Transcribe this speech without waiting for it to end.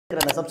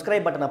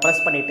Subscribe பட்டனை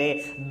press பண்ணிட்டு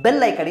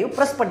bell ஐகானையும்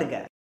press பண்ணுங்க.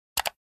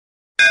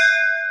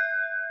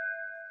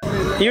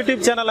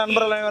 யூடியூப் சேனல்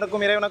நண்பர்கள்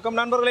அனைவருக்கும் இறைவணக்கம்.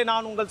 நண்பர்களே,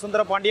 நான் உங்கள்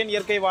சுந்தர பாண்டியன்,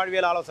 இயற்கை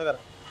வாழ்வியல் ஆலோசகர்.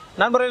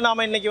 நண்பர்களே,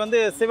 நாம்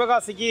இன்றைக்கி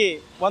சிவகாசிக்கு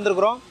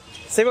வந்திருக்கிறோம்.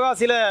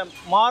 சிவகாசியில்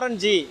மாரன்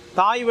ஜி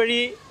தாய்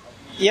வழி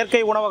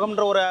இயற்கை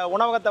உணவகம்ன்ற ஒரு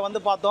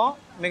உணவகத்தை பார்த்தோம்.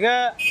 மிக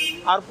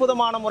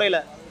அற்புதமான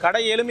முறையில்,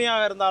 கடை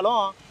எளிமையாக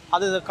இருந்தாலும்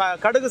அது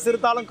கடுகு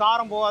சிறுத்தாலும்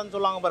காரம் போகாதுன்னு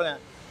சொல்லுவாங்க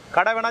பாருங்கள்.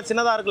 கடை வேணால்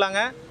சின்னதாக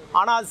இருக்கலாங்க,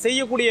 ஆனால் அது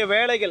செய்யக்கூடிய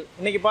வேலைகள்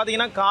இன்றைக்கி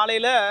பார்த்திங்கன்னா,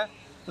 காலையில்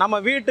நம்ம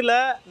வீட்டில்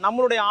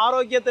நம்மளுடைய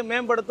ஆரோக்கியத்தை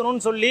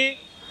மேம்படுத்தணும்னு சொல்லி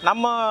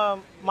நம்ம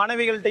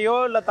மனைவிகள்கிட்டையோ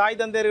இல்லை தாய்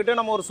தந்தையர்கிட்டையோ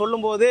நம்ம ஒரு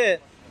சொல்லும்போது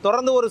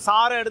தொடர்ந்து ஒரு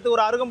சாறை எடுத்து,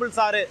 ஒரு அருகம்புல்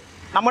சாறு,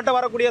 நம்மகிட்ட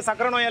வரக்கூடிய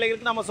சக்கரை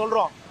நோயாளிகளுக்கு நம்ம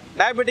சொல்கிறோம்.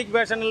 டயபெட்டிக்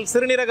பேஷண்ட்,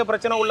 சிறுநீரக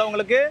பிரச்சனை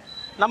உள்ளவங்களுக்கு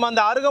நம்ம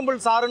அந்த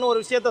அருகம்புல் சாறுன்னு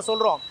ஒரு விஷயத்த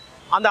சொல்கிறோம்.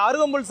 அந்த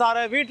அருகம்புல்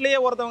சாறை வீட்டிலேயே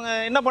ஒருத்தவங்க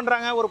என்ன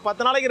பண்ணுறாங்க, ஒரு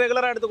 10 நாளைக்கு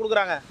ரெகுலராக எடுத்து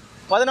கொடுக்குறாங்க.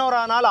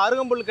 11ஆவது நாள்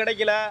அருகம்புல்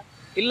கிடைக்கல,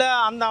 இல்லை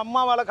அந்த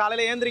அம்மாவால்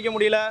காலையில் ஏந்திரிக்க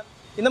முடியல,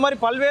 இந்த மாதிரி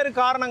பல்வேறு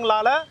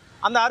காரணங்களால்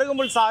அந்த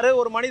அருகம்புல் சாறு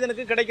ஒரு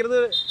மனிதனுக்கு கிடைக்கிறது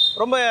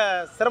ரொம்ப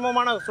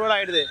சிரமமான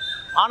சூழலாயிடுது.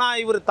 ஆனால்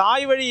இவர்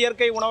தாய் வழி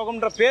இயற்கை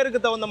உணவகம்ன்ற பேருக்கு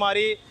தகுந்த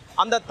மாதிரி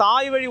அந்த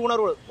தாய் வழி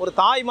உணர்வு, ஒரு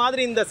தாய்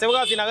மாதிரி இந்த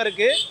சிவகாசி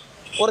நகருக்கு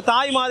ஒரு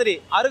தாய் மாதிரி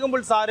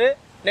அருகம்புல் சாறு,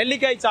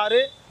 நெல்லிக்காய் சாறு,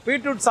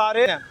 பீட்ரூட்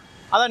சாறு,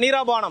 அதான்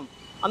நீராபானம்,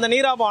 அந்த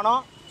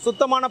நீராபானம்,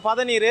 சுத்தமான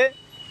பதநீர்,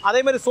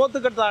 அதேமாதிரி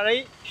சோத்துக்கத்தாழை,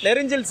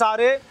 நெரிஞ்சில்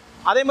சாறு,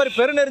 அதே மாதிரி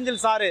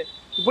பெருநெரிஞ்சில் சாறு,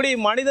 இப்படி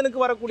மனிதனுக்கு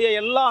வரக்கூடிய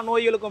எல்லா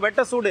நோய்களுக்கும்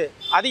வெட்ட சூடு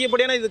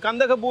அதிகப்படியான, இது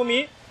கந்தக பூமி.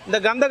 இந்த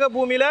கந்தக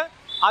பூமியில்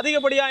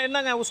அதிகப்படியாக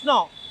என்னங்க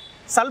உஷ்ணம்,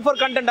 சல்ஃபர்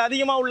கண்டென்ட்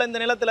அதிகமாக உள்ள இந்த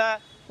நிலத்தில்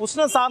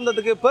உஷ்ணம்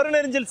சார்ந்ததுக்கு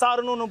பெருநெரிஞ்சில்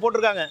சாறுன்னு ஒன்று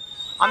போட்டிருக்காங்க.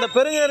 அந்த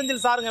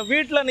பெருநெரிஞ்சில் சாருங்க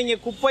வீட்டில்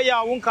நீங்கள்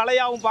குப்பையாகவும்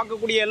களையாகவும்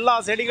பார்க்கக்கூடிய எல்லா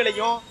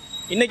செடிகளையும்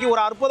இன்றைக்கி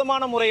ஒரு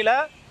அற்புதமான முறையில்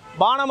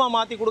பானமாக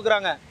மாற்றி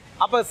கொடுக்குறாங்க.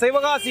 அப்போ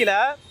சிவகாசியில்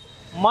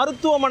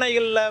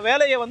மருத்துவமனைகளில்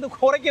வேலையை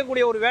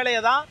குறைக்கக்கூடிய ஒரு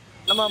வேலையை தான்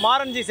நம்ம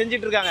மாரன்ஜி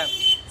செஞ்சிட்ருக்காங்க.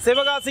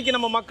 சிவகாசிக்கு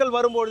நம்ம மக்கள்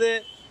வரும்போது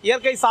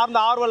இயற்கை சார்ந்த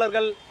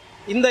ஆர்வலர்கள்,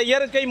 இந்த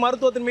இயற்கை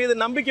மருத்துவத்தின் மீது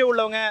நம்பிக்கை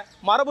உள்ளவங்க,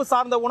 மரபு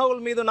சார்ந்த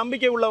உணவுகள் மீது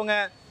நம்பிக்கை உள்ளவங்க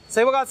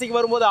சிவகாசிக்கு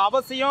வரும்போது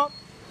அவசியம்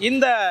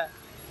இந்த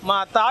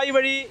தாய்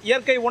வழி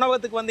இயற்கை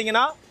உணவகத்துக்கு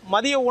வந்தீங்கன்னா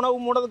மதிய உணவு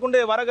முதற்கொண்டு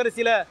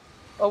வரகரிசியில்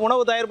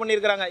உணவு தயார்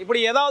பண்ணியிருக்கிறாங்க. இப்படி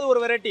ஏதாவது ஒரு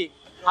வெரைட்டி,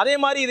 அதே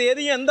மாதிரி இது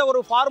எதையும் எந்த ஒரு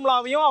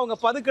ஃபார்முலாவையும் அவங்க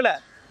பதுக்கலை,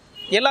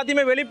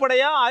 எல்லாத்தையுமே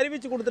வெளிப்படையாக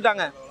அறிவித்து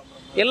கொடுத்துட்டாங்க.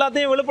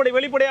 எல்லாத்தையும்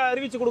வெளிப்படையாக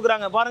அறிவித்து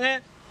கொடுக்குறாங்க. பாருங்கள்,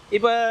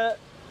 இப்போ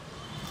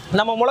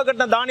நம்ம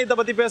முளைக்கட்டின தானியத்தை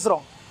பற்றி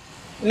பேசுகிறோம்.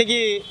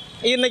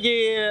 இன்றைக்கி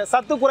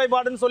சத்து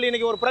குறைபாடுன்னு சொல்லி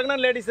இன்றைக்கி ஒரு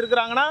ப்ரெக்னென்ட் லேடிஸ்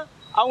இருக்கிறாங்கன்னா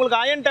அவங்களுக்கு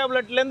அயன்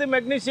டேப்லெட்லேருந்து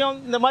மெக்னீஷியம்,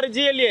 இந்த மாதிரி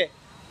GLA,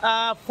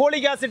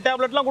 ஃபோலிக் ஆசிட்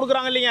டேப்லெட்லாம்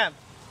கொடுக்குறாங்க இல்லைங்க.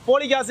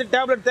 ஃபோலிக் ஆசிட்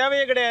டேப்லெட்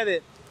தேவையே கிடையாது.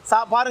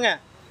 பாருங்கள்,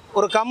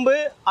 ஒரு கம்பு,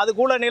 அது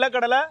கூட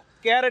நிலக்கடலை,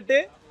 கேரட்டு,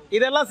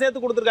 இதெல்லாம் சேர்த்து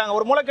கொடுத்துருக்காங்க.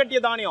 ஒரு முளைக்கட்டிய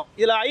தானியம்,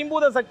 இதில்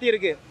 50 சக்தி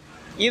இருக்குது.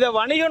 இதை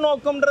வணிக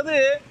நோக்கம்ன்றது,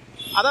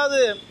 அதாவது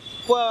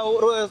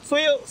ஒரு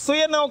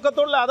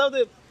சுயநோக்கத்தோடு, அதாவது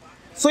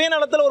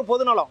சுயநலத்தில் ஒரு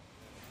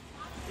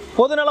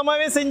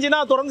பொதுநலமாகவே செஞ்சுனா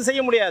தொடர்ந்து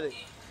செய்ய முடியாது.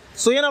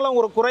 சுயநலம்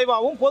ஒரு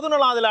குறைவாகவும்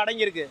பொதுநலம் அதில்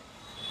அடங்கியிருக்கு.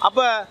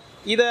 அப்போ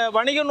இதை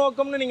வணிக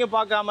நோக்கம்னு நீங்கள்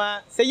பார்க்காம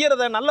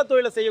செய்கிறத நல்ல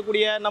தொழிலை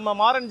செய்யக்கூடிய நம்ம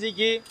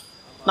மாரன்ஜிக்கு,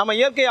 நம்ம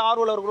இயற்கை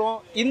ஆர்வலர்களும்,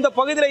 இந்த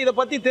பகுதியில் இதை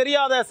பற்றி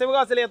தெரியாத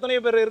சிவகாசியில்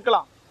எத்தனையோ பேர்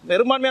இருக்கலாம்.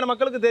 பெரும்பான்மையான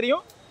மக்களுக்கு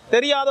தெரியும்,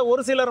 தெரியாத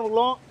ஒரு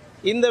சிலர்களும்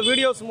இந்த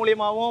வீடியோஸ்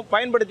மூலியமாகவும்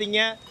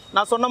பயன்படுத்திங்க.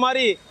 நான் சொன்ன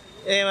மாதிரி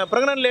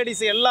ப்ரெக்னென்ட்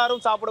லேடிஸ்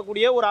எல்லாரும்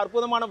சாப்பிடக்கூடிய ஒரு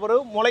அற்புதமான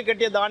பொருள்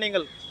முளைக்கட்டிய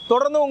தானியங்கள்.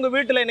 தொடர்ந்து உங்கள்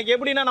வீட்டில் இன்றைக்கி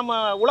எப்படின்னா, நம்ம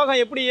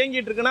உலகம் எப்படி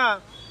இயங்கிட்டு இருக்குன்னா,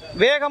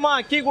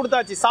 வேகமாக கீ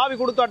கொடுத்தாச்சு, சாவி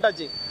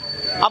கொடுத்தாட்டாச்சு.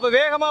 அப்போ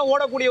வேகமாக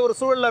ஓடக்கூடிய ஒரு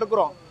சூழலில்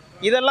இருக்கிறோம்.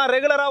 இதெல்லாம்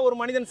ரெகுலராக ஒரு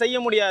மனிதன் செய்ய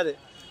முடியாது.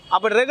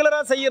 அப்போ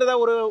ரெகுலராக செய்கிறத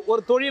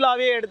ஒரு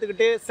தொழிலாகவே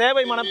எடுத்துக்கிட்டு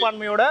சேவை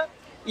மனப்பான்மையோட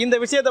இந்த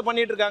விஷயத்தை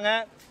பண்ணிகிட்டு இருக்காங்க.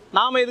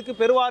 நாம் இதுக்கு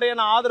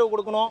பெருவாரியான ஆதரவு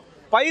கொடுக்கணும்.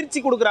 பயிற்சி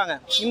கொடுக்குறாங்க.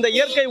 இந்த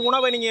இயற்கை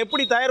உணவை நீங்கள்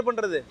எப்படி தயார்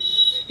பண்ணுறது,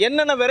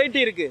 என்னென்ன வெரைட்டி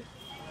இருக்குது,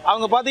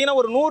 அவங்க பார்த்தீங்கன்னா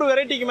ஒரு 100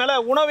 வெரைட்டிக்கு மேலே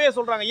உணவே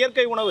சொல்கிறாங்க.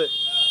 இயற்கை உணவு.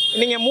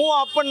 நீங்கள்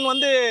அப்பன்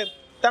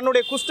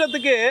தன்னுடைய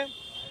குஷ்டத்துக்கு,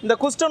 இந்த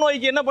குஷ்ட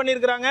நோய்க்கு என்ன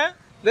பண்ணியிருக்கிறாங்க,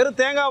 வெறும்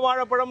தேங்காய்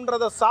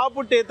வாழைப்பழம்ன்றதை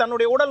சாப்பிட்டு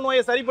தன்னுடைய உடல்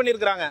நோயை சரி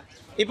பண்ணியிருக்கிறாங்க.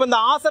 இப்போ இந்த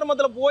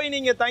ஆசிரமத்தில் போய்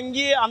நீங்கள்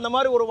தங்கி அந்த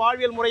மாதிரி ஒரு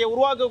வாழ்வியல் முறையை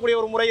உருவாக்கக்கூடிய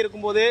ஒரு முறை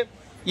இருக்கும்போது,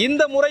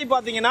 இந்த முறை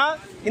பார்த்தீங்கன்னா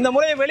இந்த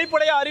முறையை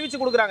வெளிப்படையாக அறிவித்து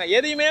கொடுக்குறாங்க.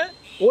 எதையுமே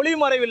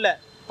ஒளிமறைவில்லை.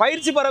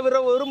 பயிற்சி பெற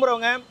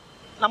விரும்புகிறவங்க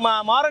நம்ம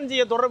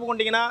மாரன்ஜியை தொடர்பு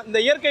கொண்டீங்கன்னா, இந்த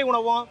இயற்கை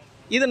உணவும்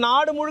இது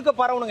நாடு முழுக்க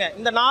பரவணுங்க.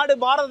 இந்த நாடு,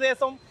 பாரத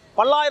தேசம்,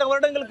 பல்லாயிரம்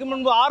வருடங்களுக்கு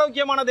முன்பு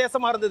ஆரோக்கியமான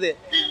தேசமாக இருந்தது.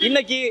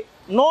 இன்னைக்கு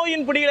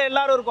நோயின் பிடியில்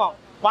எல்லாரும் இருக்கோம்.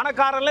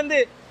 பணக்காரர்லேருந்து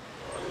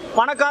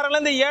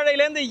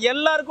ஏழையிலேருந்து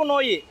எல்லாருக்கும்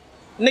நோய்.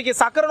 இன்னைக்கு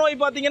சக்கரை நோய்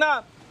பார்த்தீங்கன்னா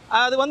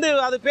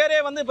அது பேரே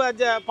இப்போ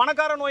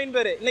பணக்கார நோயின்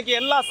பேர். இன்னைக்கு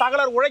எல்லா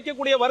சகலர்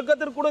உழைக்கக்கூடிய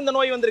வர்க்கத்திற்கு கூட இந்த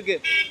நோய் வந்திருக்கு.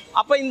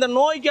 அப்போ இந்த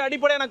நோய்க்கு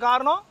அடிப்படையான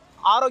காரணம்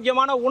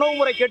ஆரோக்கியமான உணவு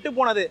முறை கெட்டு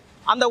போனது.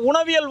 அந்த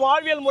உணவியல்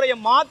வாழ்வியல் முறையை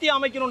மாற்றி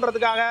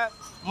அமைக்கணுன்றதுக்காக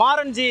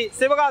மாரன்ஜி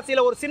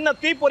சிவகாசியில் ஒரு சின்ன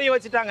தீப்பொறியை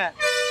வச்சுட்டாங்க.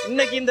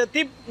 இன்னைக்கு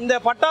இந்த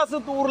பட்டாசு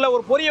ஊரில்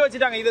ஒரு பொறியை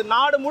வச்சுட்டாங்க. இது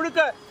நாடு முழுக்க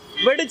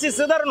வெடித்து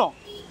சிதறணும்.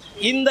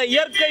 இந்த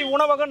இயற்கை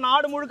உணவகம்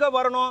நாடு முழுக்க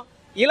வரணும்.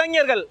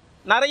 இளைஞர்கள்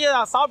நிறைய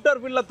சாஃப்ட்வேர்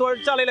ஃபீல்டில்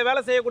தொழிற்சாலையில்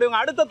வேலை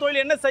செய்யக்கூடியவங்க அடுத்த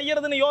தொழில் என்ன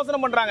செய்யறதுன்னு யோசனை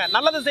பண்ணுறாங்க,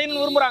 நல்லது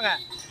செய்யணும்னு விரும்புகிறாங்க.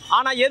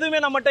 ஆனால் எதுவுமே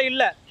நம்மகிட்ட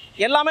இல்லை.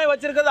 எல்லாமே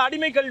வச்சிருக்கிறது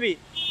அடிமை கல்வி.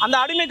 அந்த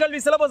அடிமை கல்வி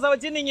சிலபஸை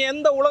வச்சு நீங்கள்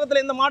எந்த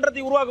உலகத்தில் எந்த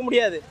மாற்றத்தை உருவாக்க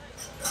முடியாது.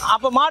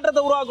 அப்போ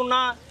மாற்றத்தை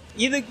உருவாக்கணும்னா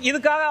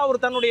இதுக்காக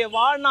அவர் தன்னுடைய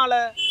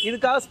வாழ்நாளை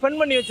இதுக்காக ஸ்பெண்ட்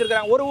பண்ணி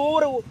வச்சுருக்கிறாங்க.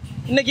 ஒவ்வொரு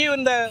இன்னைக்கு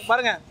இந்த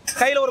பாருங்கள்,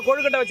 கையில் ஒரு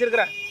கொழுக்கட்டை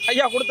வச்சுருக்கிறேன்,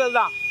 ஐயா கொடுத்தது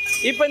தான்.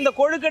 இப்போ இந்த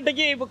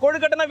கொழுக்கட்டைக்கு இப்போ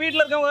கொழுக்கட்டைனா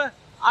வீட்டில் இருக்கவங்க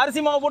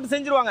அரிசி மாவு போட்டு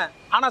செஞ்சுருவாங்க.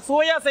 ஆனால்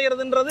சுவையாக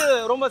செய்கிறதுன்றது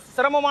ரொம்ப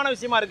சிரமமான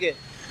விஷயமா இருக்குது.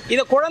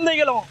 இதை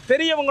குழந்தைகளும்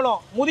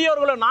பெரியவங்களும்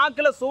முதியோர்களும்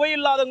நாக்கில் சுவை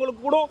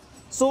இல்லாதவங்களுக்கு கூட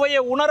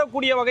சுவையை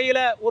உணரக்கூடிய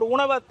வகையில் ஒரு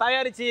உணவை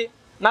தயாரித்து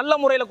நல்ல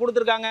முறையில்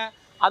கொடுத்துருக்காங்க.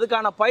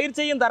 அதுக்கான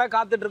பயிற்சியும் தர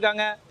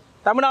காத்துட்ருக்காங்க.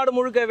 தமிழ்நாடு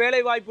முழுக்க வேலை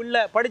வாய்ப்பு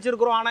இல்லை,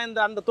 படிச்சிருக்கிறோம்,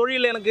 ஆனால் அந்த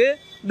தொழில் எனக்கு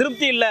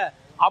திருப்தி இல்லை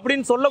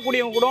அப்படின்னு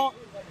சொல்லக்கூடியவங்க கூட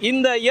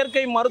இந்த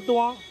இயற்கை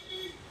மருத்துவம்,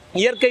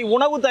 இயற்கை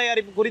உணவு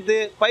தயாரிப்பு குறித்து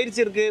பயிற்சி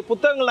இருக்குது.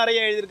 புத்தகங்கள்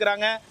நிறைய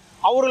எழுதியிருக்கிறாங்க,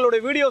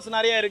 அவர்களுடைய வீடியோஸ்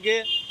நிறையா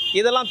இருக்குது.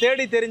 இதெல்லாம்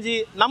தேடி தெரிஞ்சு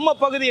நம்ம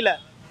பகுதியில்,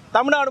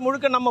 தமிழ்நாடு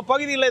முழுக்க நம்ம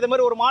பகுதியில் இது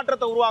மாதிரி ஒரு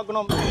மாற்றத்தை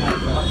உருவாக்கணும்.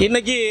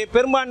 இன்றைக்கி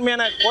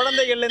பெரும்பான்மையான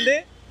குழந்தைகள்லேருந்து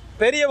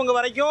பெரியவங்க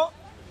வரைக்கும்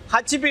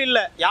ஹச்பி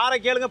இல்லை. யாரை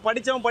கேளுங்க,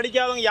 படித்தவங்க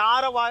படிக்காதவங்க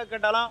யாரை வாங்க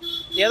கேட்டாலும்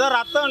ஏதோ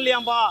ரத்தம்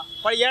இல்லையாம்பா,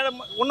 ஏழை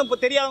ஒன்றும் இப்போ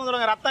தெரியாதவங்க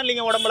சொல்லுவாங்க ரத்தம்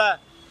இல்லைங்க உடம்புல.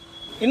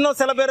 இன்னும்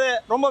சில பேர்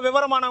ரொம்ப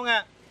விவரமானவங்க,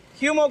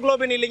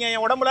 ஹியூமோக்ளோபின் இல்லைங்க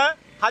என் உடம்புல,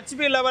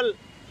 ஹச்பி லெவல்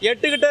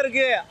 8 கிட்ட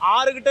இருக்குது,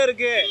 6 கிட்ட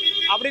இருக்குது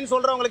அப்படின்னு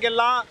சொல்கிறவங்களுக்கு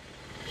எல்லாம்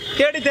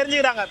தேடி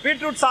தெரிஞ்சுக்கிறாங்க.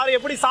 பீட்ரூட் சாறு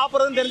எப்படி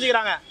சாப்பிட்றதுன்னு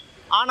தெரிஞ்சுக்கிறாங்க.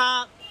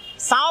 ஆனால்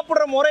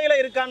சாப்பிட்ற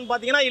முறையில் இருக்கான்னு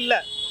பார்த்தீங்கன்னா இல்லை.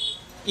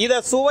 இதை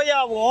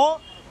சுவையாகவும்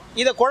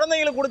இதை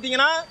குழந்தைங்களுக்கு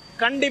கொடுத்தீங்கன்னா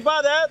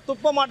கண்டிப்பாக அதை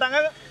துப்ப மாட்டாங்க,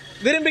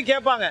 விரும்பி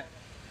கேட்பாங்க.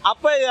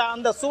 அப்போ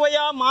அந்த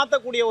சுவையாக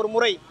மாற்றக்கூடிய ஒரு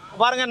முறை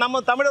பாருங்கள். நம்ம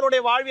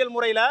தமிழருடைய வாழ்வியல்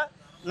முறையில்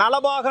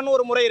நலபாகம்னு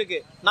ஒரு முறை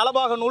இருக்குது,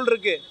 நலபாக நூல்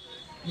இருக்குது,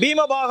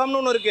 பீமபாகம்னு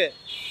ஒன்று இருக்குது.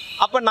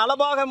 அப்போ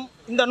நலபாகம்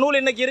இந்த நூல்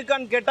இன்றைக்கி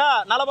இருக்கான்னு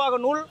கேட்டால், நலபாக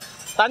நூல்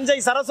தஞ்சை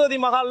சரஸ்வதி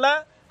மகாலில்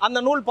அந்த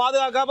நூல்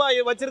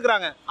பாதுகாப்பாக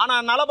வச்சுருக்குறாங்க.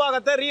 ஆனால்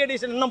நலபாகத்தை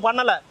ரீஎடிஷன் இன்னும்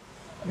பண்ணலை.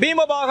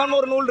 பீமபாகம்னு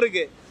ஒரு நூல்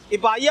இருக்குது.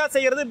 இப்போ ஐயா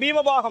செய்கிறது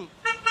பீமபாகம்.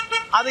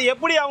 அது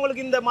எப்படி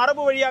அவங்களுக்கு இந்த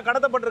மரபு வழியாக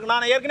கடத்தப்பட்டிருக்கு,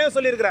 நான் ஏற்கனவே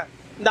சொல்லியிருக்கிறேன்.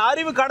 இந்த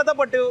அறிவு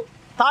கடத்தப்பட்டு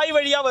தாய்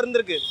வழியாக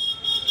வந்திருக்கு.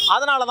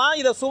 அதனால தான்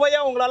இதை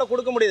சுவையாக உங்களால்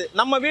கொடுக்க முடியுது.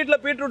 நம்ம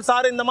வீட்டில் பீட்ரூட்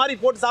சாறு இந்த மாதிரி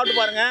போட்டு சாப்பிட்டு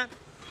பாருங்கள்,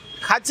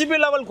 ஹச்பி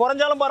லெவல்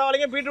குறைஞ்சாலும்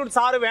பரவாயில்லைங்க, பீட்ரூட்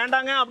சாறு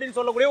வேண்டாங்க அப்படின்னு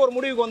சொல்லக்கூடிய ஒரு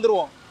முடிவுக்கு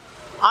வந்துடுவோம்.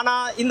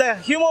 ஆனால் இந்த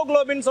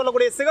ஹியூமோக்ளோபின்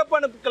சொல்லக்கூடிய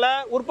சிகப்பணுக்களை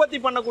உற்பத்தி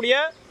பண்ணக்கூடிய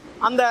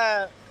அந்த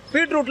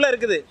பீட்ரூட்டில்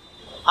இருக்குது.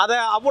 அதை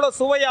அவ்வளோ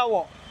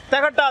சுவையாகவும்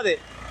திகட்டாது.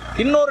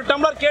 இன்னொரு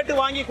டம்ளர் கேட்டு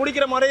வாங்கி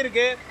குடிக்கிற முறை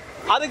இருக்குது.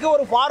 அதுக்கு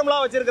ஒரு ஃபார்முலா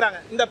வச்சுருக்கிறாங்க.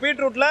 இந்த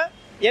பீட்ரூட்டில்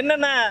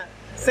என்னென்ன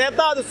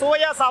சேர்த்தா அது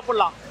சுவையாக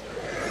சாப்பிட்லாம்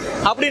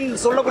அப்படின்னு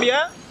சொல்லக்கூடிய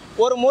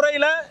ஒரு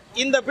முறையில்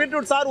இந்த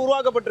பீட்ரூட் சாறு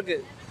உருவாக்கப்பட்டிருக்கு.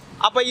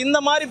 அப்போ இந்த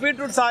மாதிரி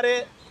பீட்ரூட் சாறு,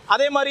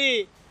 அதே மாதிரி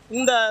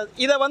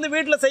இதை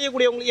வீட்டில்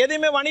செய்யக்கூடியவங்களுக்கு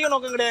எதையுமே வணிக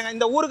நோக்கம் கிடையாது.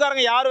 இந்த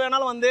ஊருக்காரங்க யார்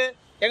வேணாலும்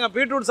எங்கள்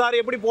பீட்ரூட் சாறு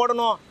எப்படி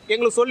போடணும்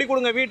எங்களுக்கு சொல்லிக்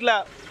கொடுங்க வீட்டில்.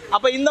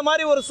 அப்போ இந்த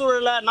மாதிரி ஒரு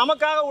சூழலில்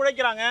நமக்காக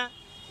உழைக்கிறாங்க.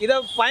 இதை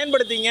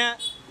பயன்படுத்திங்க.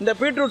 இந்த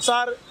beetroot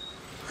sir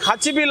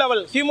HP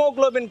level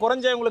haemoglobin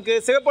குறைஞ்சவங்களுக்கு,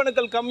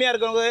 சிவப்பணுக்கள் கம்மியாக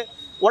இருக்கிறவங்க,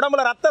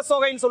 உடம்புல ரத்த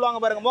சோகைன்னு சொல்லுவாங்க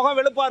பாருங்கள், முகம்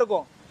வெளுப்பாக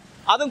இருக்கும்.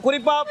 அதுவும்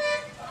குறிப்பாக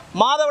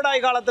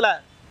மாதவிடாய் காலத்தில்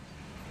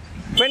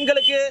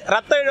பெண்களுக்கு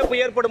ரத்த இழப்பு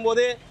ஏற்படும்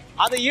போது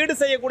அதை ஈடு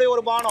செய்யக்கூடிய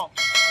ஒரு பானம்.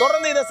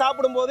 தொடர்ந்து இதை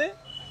சாப்பிடும்போது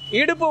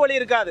இடுப்பு வலி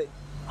இருக்காது.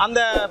 அந்த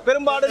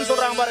பெரும்பாடுன்னு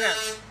சொல்கிறாங்க பாருங்கள்,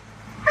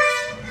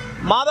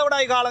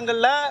 மாதவிடாய்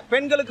காலங்களில்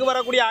பெண்களுக்கு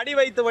வரக்கூடிய அடி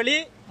வயிற்று வலி,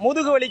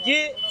 முதுகு வலிக்கு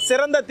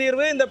சிறந்த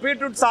தீர்வு இந்த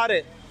பீட்ரூட் சாறு.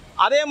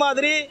 அதே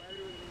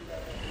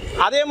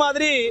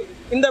மாதிரி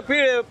இந்த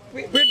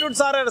பீட்ரூட்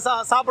சாறை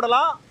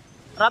சாப்பிடலாம்.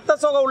 ரத்த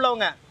சோகை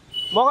உள்ளவங்க,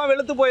 முகம்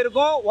வெளுத்து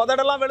போயிருக்கும்,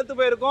 உதடெல்லாம் வெளுத்து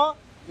போயிருக்கும்,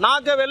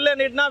 நாக்கை வெள்ளை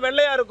நீட்டினா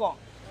வெள்ளையாக இருக்கும்.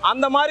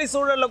 அந்த மாதிரி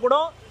சூழலில் கூட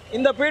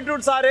இந்த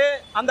பீட்ரூட் சாறு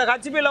அந்த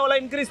ஹச்பி லெவலை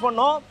இன்க்ரீஸ்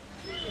பண்ணும்.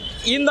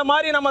 இந்த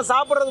மாதிரி நம்ம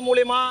சாப்பிட்றது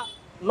மூலிமா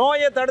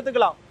நோயை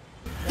தடுத்துக்கலாம்.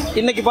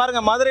 இன்றைக்கி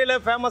பாருங்கள்,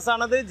 மதுரையில் ஃபேமஸ்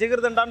ஆனது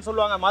ஜிகர்தண்டான்னு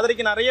சொல்லுவாங்க.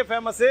 மதுரைக்கு நிறைய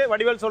ஃபேமஸ்ஸு,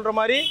 வடிவேல் சொல்கிற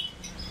மாதிரி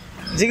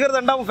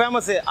ஜிகர்தண்டாவும்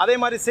ஃபேமஸ்ஸு. அதே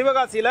மாதிரி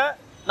சிவகாசியில்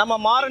நம்ம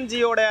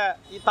மாரன்ஜியோட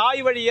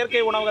தாய் வழி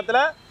இயற்கை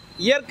உணவகத்தில்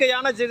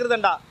இயற்கையான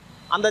ஜிகர்தண்டா.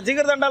 அந்த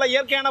ஜிகர்தண்டாவில்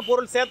இயற்கையான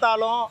பொருள்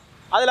சேர்த்தாலும்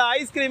அதில்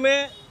ஐஸ்கிரீமு,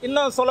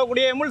 இன்னும்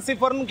சொல்லக்கூடிய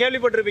எமுல்சிஃபர்னு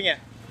கேள்விப்பட்டிருப்பீங்க.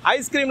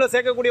 ஐஸ்கிரீமில்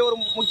சேர்க்கக்கூடிய ஒரு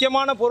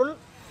முக்கியமான பொருள்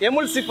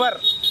எமுல்சிஃபர்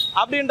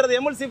அப்படின்றது.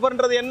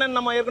 எமுல்சிஃபர்ன்றது என்னன்னு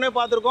நம்ம ஏற்கனவே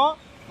பார்த்துருக்கோம்,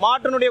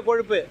 மாட்டினுடைய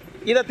கொழுப்பு.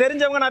 இதை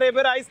தெரிஞ்சவங்க நிறைய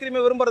பேர்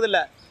ஐஸ்கிரீமை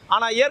விரும்புறதில்ல.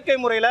 ஆனால் இயற்கை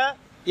முறையில்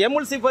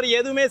எமுல்சிஃபர்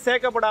எதுவுமே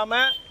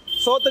சேர்க்கப்படாமல்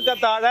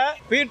சோத்துக்கத்தாழை,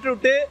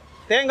 பீட்ரூட்டு,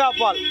 தேங்காய்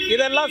பால்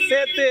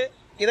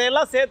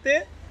இதையெல்லாம் சேர்த்து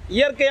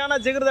இயற்கையான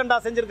ஜிகர்தண்டா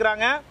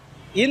செஞ்சுருக்கிறாங்க.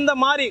 இந்த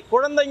மாதிரி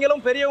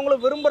குழந்தைங்களும்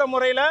பெரியவங்களும் விரும்புகிற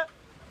முறையில்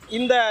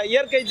இந்த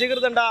இயற்கை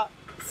ஜிகர்தண்டா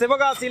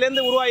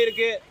சிவகாசியிலேருந்து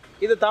உருவாகிருக்கு.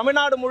 இது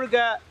தமிழ்நாடு முழுக்க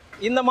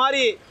இந்த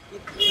மாதிரி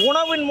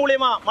உணவின்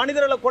மூலயமா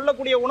மனிதர்களை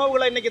கொல்லக்கூடிய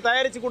உணவுகளை இன்றைக்கி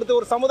தயாரித்து கொடுத்து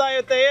ஒரு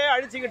சமுதாயத்தையே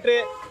அழிச்சிக்கிட்டு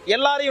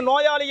எல்லாரையும்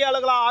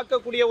நோயாளிகளாக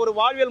ஆக்கக்கூடிய ஒரு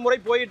வாழ்வியல் முறை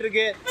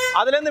போயிட்டுருக்கு.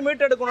 அதுலேருந்து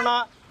மீட்டெடுக்கணும்னா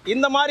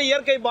இந்த மாதிரி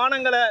இயற்கை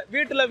பானங்களை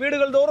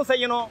வீடுகள் தோறும்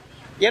செய்யணும்.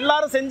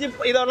 எல்லாரும் செஞ்சு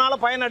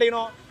இதனால்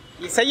பயனடையணும்.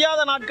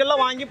 செய்யாத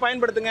நாட்களில் வாங்கி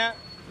பயன்படுத்துங்க.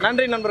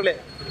 நன்றி நண்பர்களே.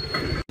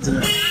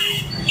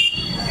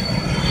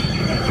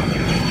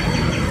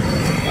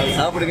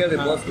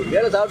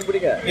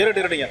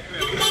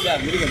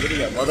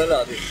 முதல்ல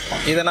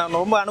இதை நான்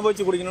ரொம்ப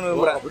அனுபவிச்சு குடிக்கணும்னு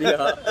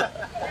விரும்புகிறேன்.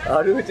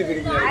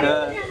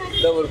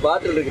 இந்த ஒரு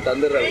பாட்டில் இருக்கு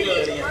தந்துடுறேன்.